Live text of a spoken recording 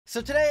So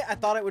today I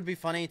thought it would be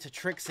funny to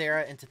trick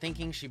Sarah into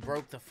thinking she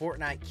broke the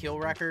Fortnite kill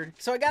record.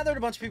 So I gathered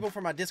a bunch of people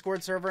from my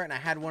Discord server and I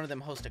had one of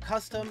them host a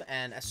custom,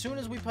 and as soon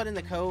as we put in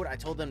the code, I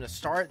told them to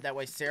start, that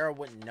way Sarah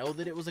wouldn't know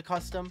that it was a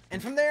custom.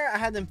 And from there, I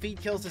had them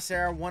feed kills to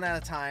Sarah one at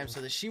a time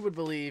so that she would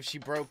believe she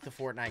broke the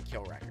Fortnite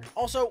kill record.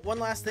 Also, one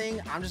last thing,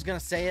 I'm just gonna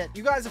say it.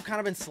 You guys have kind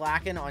of been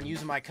slacking on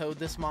using my code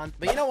this month,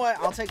 but you know what?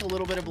 I'll take a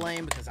little bit of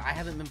blame because I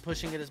haven't been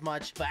pushing it as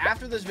much. But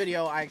after this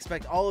video, I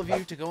expect all of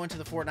you to go into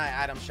the Fortnite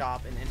item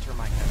shop and enter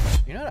my code.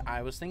 You know what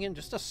I was thinking?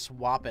 Just to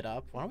swap it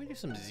up, why don't we do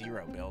some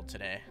zero build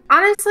today?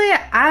 Honestly,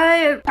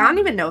 I don't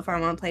even know if I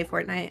want to play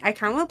Fortnite. I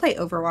kind of want to play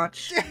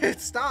Overwatch. Dude,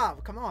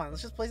 stop. Come on.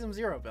 Let's just play some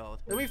zero build.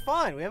 It'll be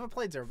fun. We haven't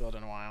played zero build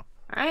in a while.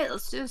 All right,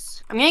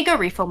 I'm gonna go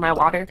refill my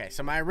water. Okay,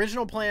 so my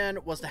original plan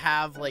was to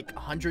have like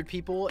 100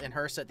 people and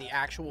her set the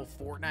actual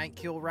Fortnite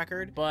kill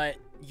record, but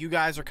you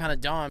guys are kind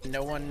of dumb.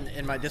 No one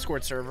in my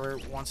Discord server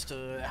wants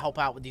to help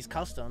out with these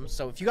customs.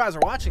 So if you guys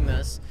are watching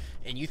this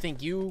and you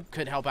think you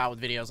could help out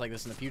with videos like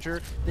this in the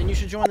future, then you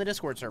should join the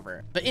Discord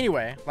server. But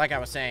anyway, like I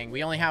was saying,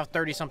 we only have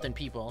 30 something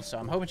people, so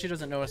I'm hoping she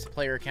doesn't notice the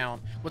player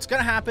count. What's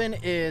gonna happen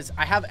is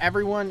I have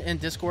everyone in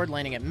Discord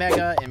landing at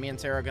Mega, and me and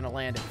Sarah are gonna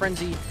land at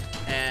Frenzy,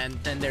 and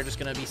then they're just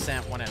gonna be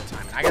sent one at a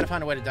time. And I gotta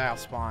find a way to die off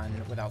spawn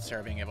without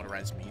Sarah being able to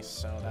res me,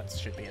 so that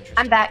should be interesting.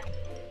 I'm back.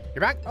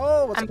 You're back?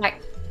 Oh, what's I'm up?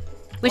 back.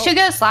 We should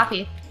go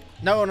Sloppy.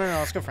 No,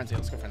 let's go Frenzy.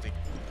 Let's go Frenzy.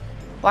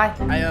 Why?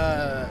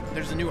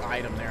 There's a new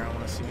item there I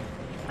want to see.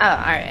 Oh, all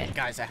right.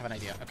 Guys, I have an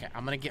idea. Okay,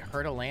 I'm gonna get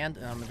her to land,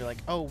 and I'm gonna be like,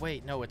 oh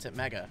wait, no, it's at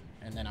Mega,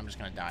 and then I'm just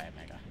gonna die at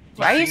Mega.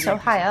 Why are you so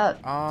high up?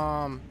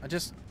 I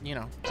just, you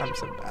know, I'm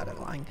so bad at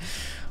lying.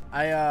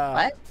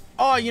 What?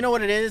 Oh, you know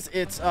what it is?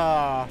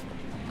 I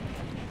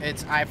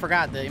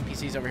forgot the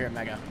NPCs over here at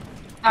Mega.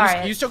 All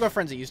right. You still go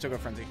Frenzy. You still go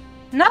Frenzy.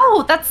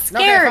 No, that's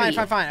scary.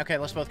 Okay, fine. Okay,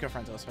 let's both go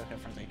Frenzy.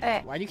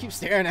 Okay. Why do you keep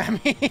staring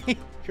at me?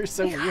 You're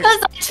so weird.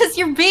 Because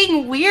you're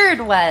being weird,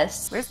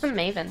 Wes. Where's the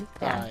Maven?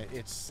 Yeah.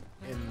 It's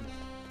in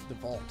the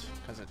vault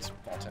because it's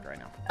vaulted right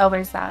now. Oh,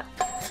 where's that?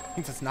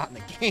 It's not in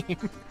the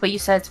game. But you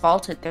said it's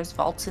vaulted. There's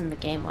vaults in the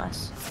game,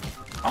 Wes.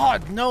 Oh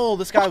no,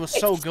 this guy was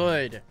so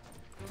good.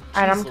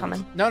 All right, I'm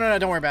coming. No,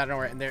 don't worry about it. Don't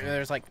worry.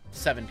 There's like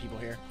 7 people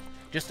here.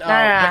 Just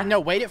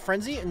wait at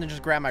Frenzy and then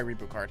just grab my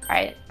reboot card. All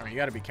right. You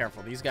gotta be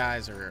careful. These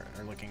guys are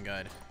looking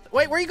good.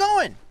 Wait, where are you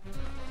going?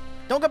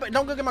 Don't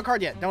go get my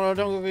card yet. Don't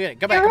go get it.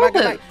 Go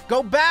back.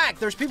 Go back.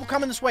 There's people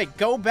coming this way.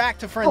 Go back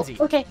to Frenzy.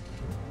 Oh, okay.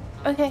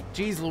 Okay.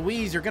 Jeez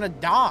Louise, you're gonna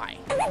die.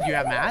 You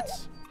have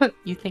mats?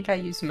 You think I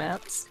use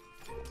mats?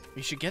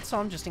 You should get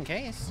some just in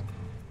case.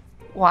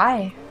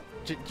 Why?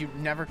 You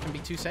never can be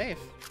too safe.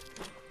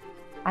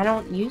 I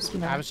don't use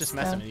mats. I was just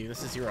messing with you.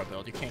 This is zero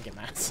build. You can't get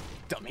mats.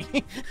 Dummy.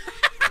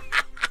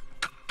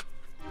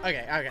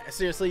 Okay.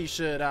 Seriously, you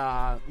should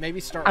maybe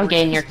start. I'm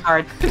getting your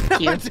card.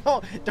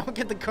 Don't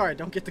get the card.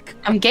 Don't get the card.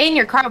 I'm getting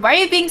your card. Why are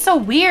you being so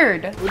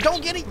weird? Well,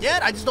 don't get it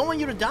yet. I just don't want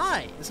you to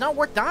die. It's not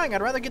worth dying.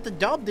 I'd rather get the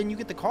dub than you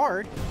get the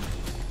card.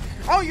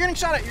 Oh, you're getting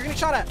shot at.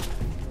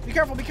 Be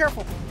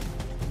careful.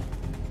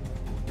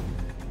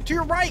 To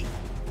your right.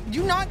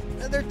 Do not.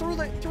 They're through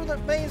the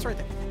maze right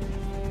there.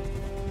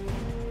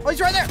 Oh,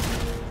 he's right there.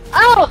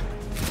 Oh.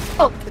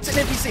 It's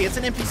an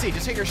NPC.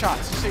 Just hit your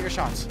shots.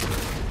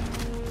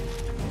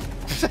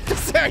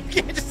 Sarah,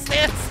 you can't just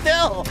stand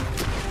still.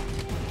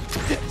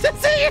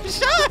 Just hit your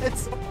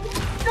shots.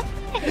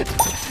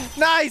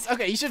 Nice.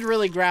 Okay, you should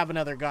really grab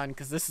another gun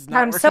because this is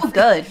not. I'm so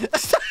good.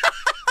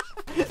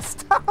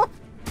 Stop.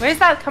 Where's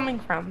that coming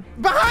from?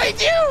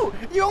 Behind you!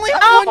 You only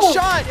have one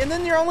shot, and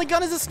then your only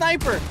gun is a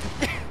sniper.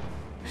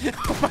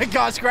 Oh my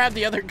gosh! Grab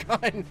the other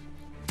gun.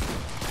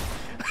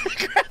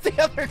 Grab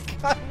the other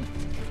gun.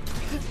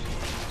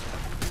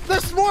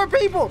 There's more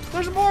people.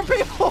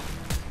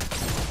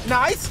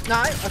 Nice.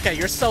 Okay,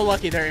 you're so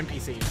lucky they're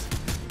NPCs.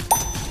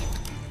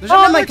 There's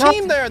another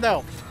team there,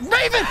 though.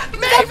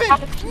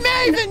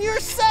 Maven, you're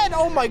set.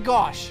 Oh my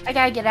gosh. I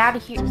gotta get out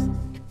of here.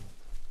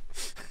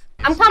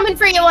 I'm coming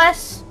for you,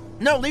 Wes.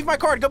 No, leave my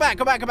card. Go back.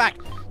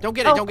 Don't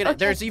get it. Okay.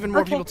 There's even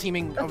more people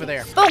teaming over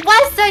there. But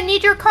Wes, I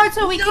need your card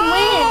so we can win.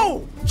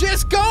 No!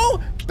 Just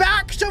go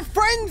back to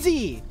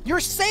Frenzy.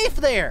 You're safe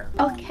there.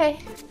 Okay.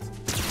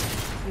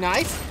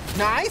 Nice.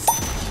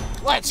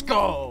 Let's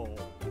go.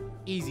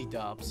 Easy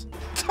dubs.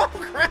 Top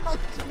ground.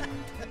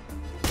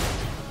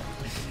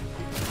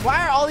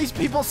 Why are all these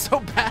people so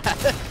bad?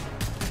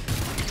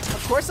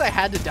 Of course I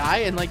had to die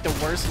in like the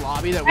worst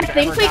lobby that we've ever I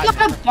think we got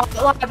a bot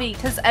lobby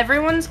because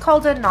everyone's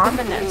called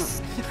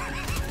anonymous.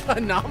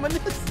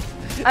 Anonymous?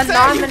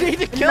 Anonymous. You need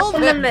to kill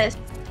them.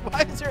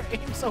 Why is your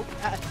aim so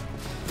bad?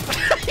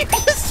 You're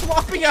just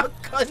swapping out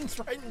guns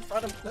right in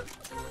front of them.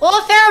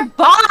 Well, if they're a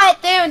bot,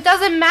 then it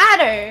doesn't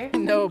matter.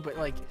 No, but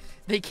like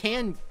they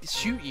can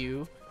shoot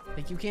you.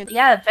 Like you can't.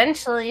 Yeah,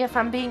 eventually if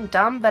I'm being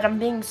dumb, but I'm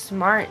being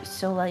smart,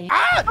 so like.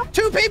 Ah!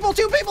 Two people,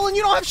 and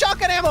you don't have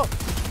shotgun ammo.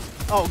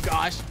 Oh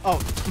gosh. Oh,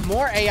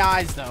 more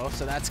AIs though,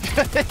 so that's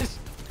good.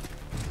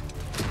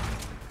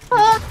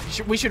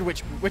 We should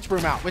witch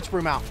broom out.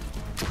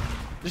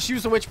 Just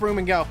use the witch broom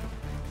and go.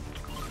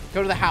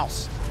 Go to the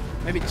house.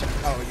 Maybe.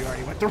 Oh, you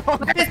already went the wrong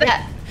way. Where is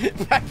that?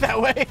 Back that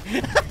way.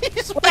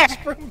 You switched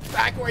from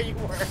back where you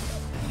were.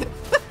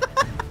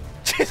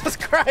 Jesus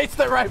Christ,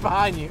 they're right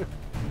behind you.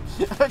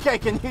 Okay,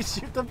 can you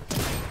shoot them?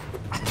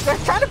 They're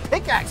trying to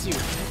pickaxe you.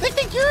 They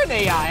think you're an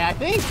AI, I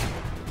think.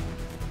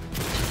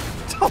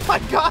 Oh my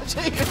gosh,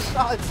 hit your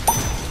shots.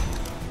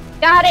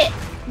 Got it.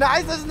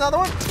 Nice, there's another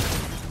one.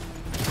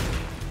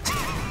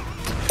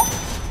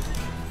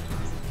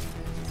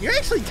 You're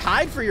actually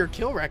tied for your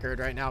kill record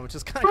right now, which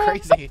is kind of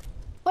crazy.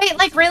 Wait,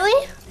 like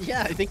really?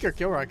 Yeah, I think your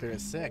kill record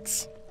is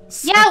 6.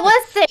 Yeah, it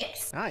was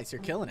 6. Nice,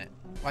 you're killing it.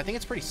 Well, I think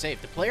it's pretty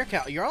safe. The player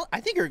count, I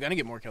think you're gonna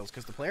get more kills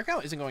because the player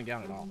count isn't going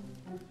down at all.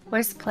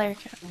 Where's the player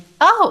count?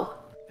 Oh.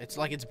 It's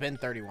like it's been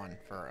 31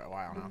 for a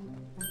while now.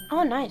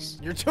 Oh, nice.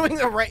 You're doing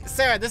the right,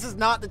 Sarah. This is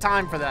not the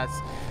time for this.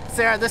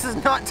 Sarah, this is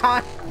not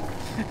time.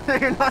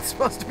 You're not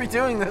supposed to be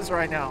doing this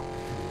right now.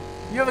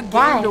 You have a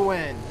game to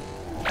win.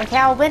 Okay,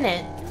 I'll win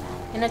it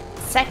in a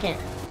second.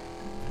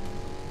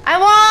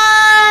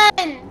 I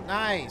won!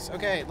 Nice.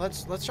 Okay,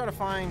 let's try to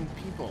find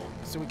people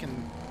so we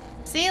can.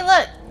 See,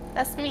 look,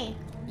 that's me.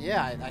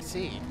 Yeah, I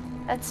see.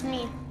 That's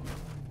me.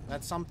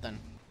 That's something.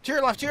 To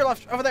your left,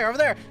 over there, over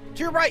there. To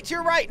your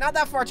right, not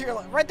that far, to your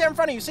left. Right there in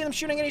front of you. See them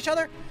shooting at each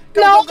other?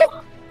 Go, No. go,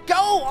 go. Go!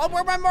 Oh,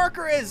 where my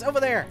marker is, over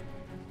there.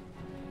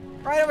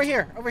 Right over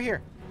here, over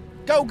here.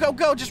 Go, go,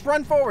 go, just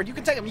run forward. You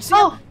can take him, you see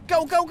him?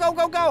 Go, go, go,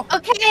 go, go.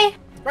 Okay.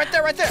 Right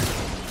there, right there.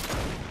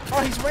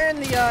 Oh, he's wearing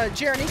the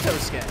Jarenito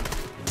skin.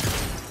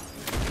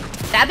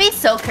 That'd be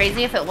so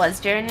crazy if it was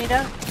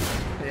Jarenito.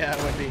 Yeah,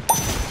 it would be.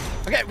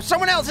 Okay,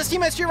 someone else. His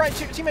teammate's to your right.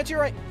 Teammate to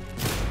your right.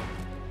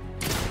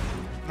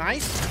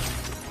 Nice.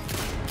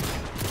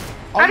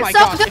 Oh my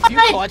gosh, if you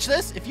clutch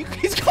this,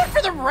 he's going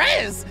for the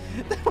res.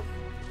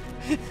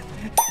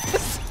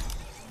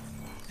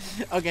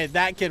 Okay,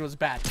 that kid was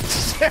bad.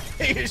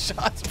 Take your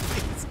shots,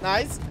 please.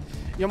 Nice.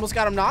 You almost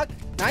got him knocked.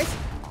 Nice.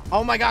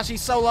 Oh my gosh,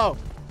 he's so low.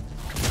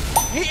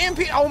 He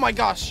MP. Oh my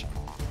gosh.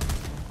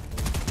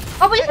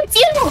 Oh wait, it's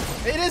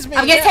you. It is me.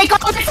 I'm gonna take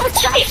all this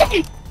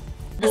frustration.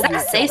 Does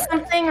that say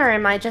something, or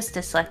am I just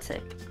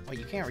dyslexic? Oh,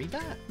 you can't read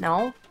that?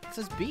 No. It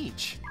says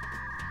beach.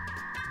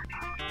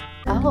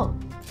 Oh.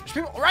 There's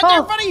people right there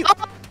in front of you.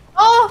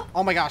 Oh.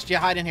 Oh my gosh, yeah,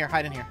 hide in here,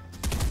 hide in here.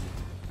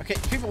 Okay,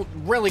 people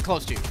really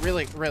close to you.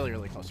 Really, really,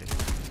 really close to you.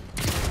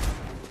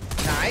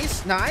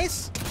 Nice,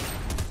 nice.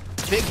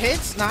 Big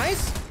hits,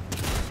 nice.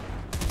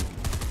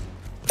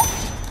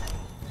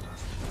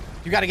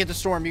 You gotta get the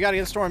storm, you gotta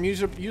get the storm. Use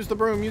the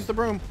broom, use the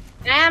broom.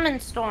 I'm in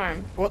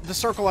storm. Well, the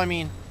circle, I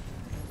mean.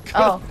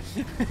 Oh.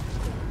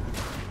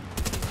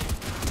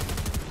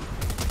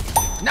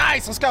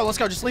 Nice, let's go, let's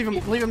go. Just leave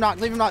him not,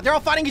 leave him not. They're all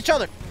fighting each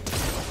other.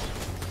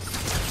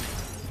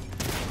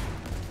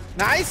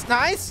 Nice,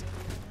 nice.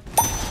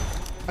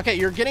 Okay,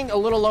 you're getting a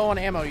little low on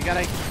ammo. You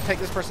gotta take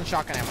this person's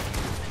shotgun ammo.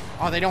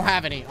 Oh, they don't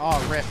have any.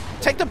 Oh, rip.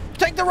 Take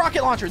the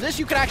rocket launcher. This,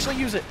 you can actually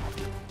use it.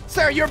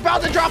 Sarah, you're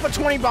about to drop a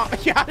 20 bomb.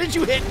 How did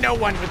you hit no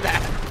one with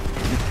that?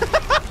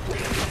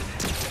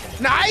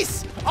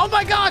 Nice. Oh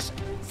my gosh.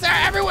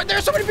 Sarah, everyone,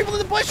 there's so many people in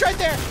the bush right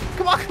there.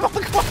 Come on, come on,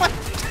 come on.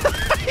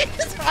 You're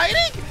just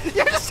hiding?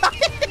 You're just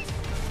hiding.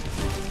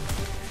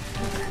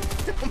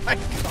 Oh my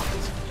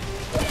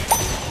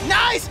gosh.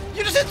 Nice.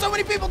 You just hit so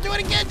many people. Do it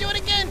again, do it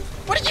again.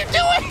 What are you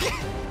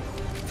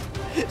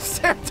doing?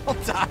 Sarah,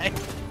 don't die.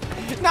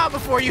 Not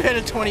before you hit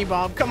a 20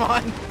 bomb. Come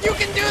on. You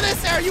can do this,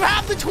 Sarah. You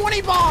have the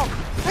 20 bomb.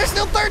 There's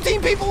still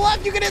 13 people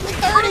left. You can hit the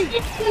 30.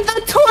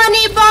 The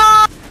 20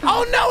 bomb.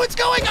 Oh no, it's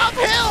going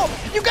uphill.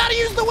 You gotta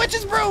use the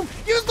witch's broom.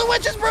 Use the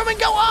witch's broom and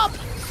go up.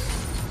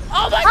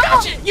 Oh my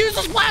gosh. Use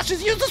the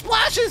splashes. Use the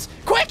splashes.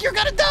 Quick, you're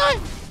gonna die.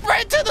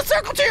 Right to the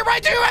circle. To your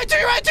right, to your right, to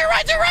your right, to your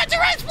right, to your right, to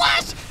your right.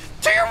 Splash.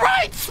 To your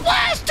right.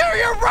 Splash. To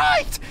your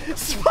right.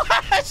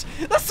 Splash.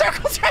 The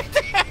circle's right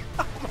there.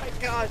 Oh my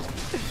gosh.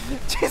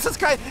 Jesus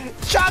Christ.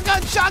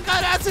 Shotgun,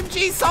 shotgun,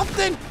 SMG,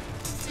 something.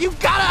 You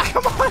gotta,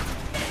 come on.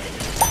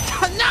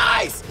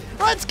 Nice.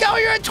 Let's go.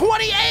 You're at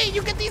 28.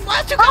 You get these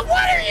last two.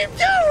 What are you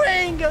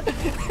doing?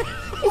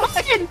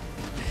 What?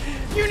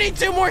 You need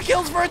 2 more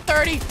kills for a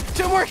 30.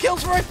 2 more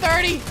kills for a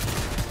 30.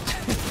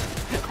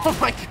 Oh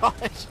my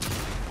gosh.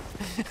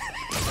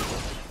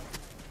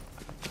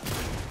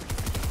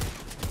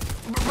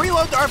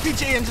 Reload the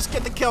RPG and just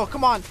get the kill.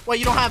 Come on. Wait,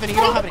 you don't have any. You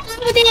don't have any.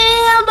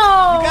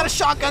 You gotta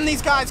shotgun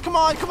these guys. Come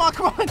on, come on,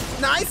 come on.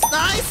 Nice,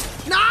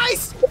 nice,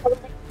 nice.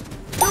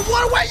 You're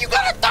one away. You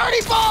got a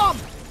 30 bomb.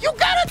 You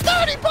got a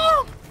 30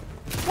 bomb.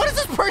 What is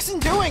this person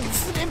doing?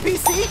 This is an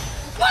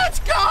NPC? Let's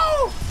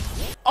go.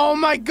 Oh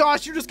my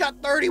gosh, you just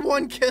got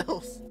 31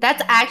 kills.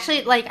 That's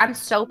actually, like, I'm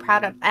so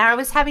proud of. I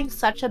was having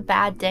such a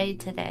bad day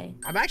today.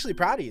 I'm actually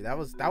proud of you. That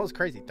was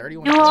crazy.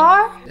 31 You kills.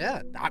 are?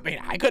 Yeah. I mean,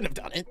 I couldn't have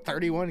done it.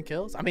 31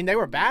 kills. I mean, they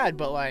were bad,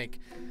 but like,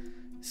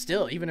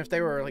 still, even if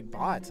they were like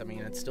bots, I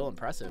mean, it's still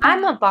impressive.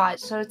 I'm a bot,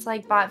 so it's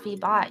like bot v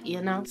bot,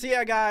 you know? So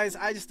yeah, guys,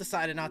 I just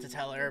decided not to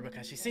tell her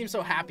because she seems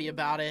so happy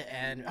about it,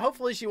 and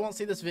hopefully she won't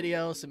see this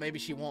video, so maybe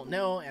she won't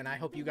know, and I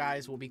hope you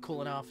guys will be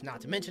cool enough not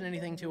to mention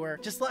anything to her.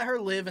 Just let her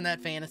live in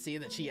that fantasy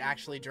that she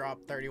actually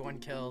dropped 31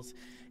 kills.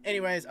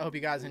 Anyways, I hope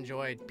you guys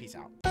enjoyed. Peace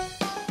out.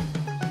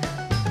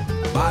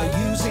 By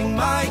using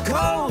my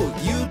code,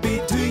 you'd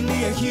be doing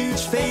me a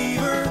huge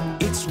favor.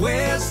 It's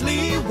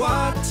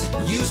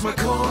WesleyWAT. Use my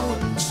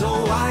code so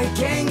I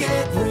can get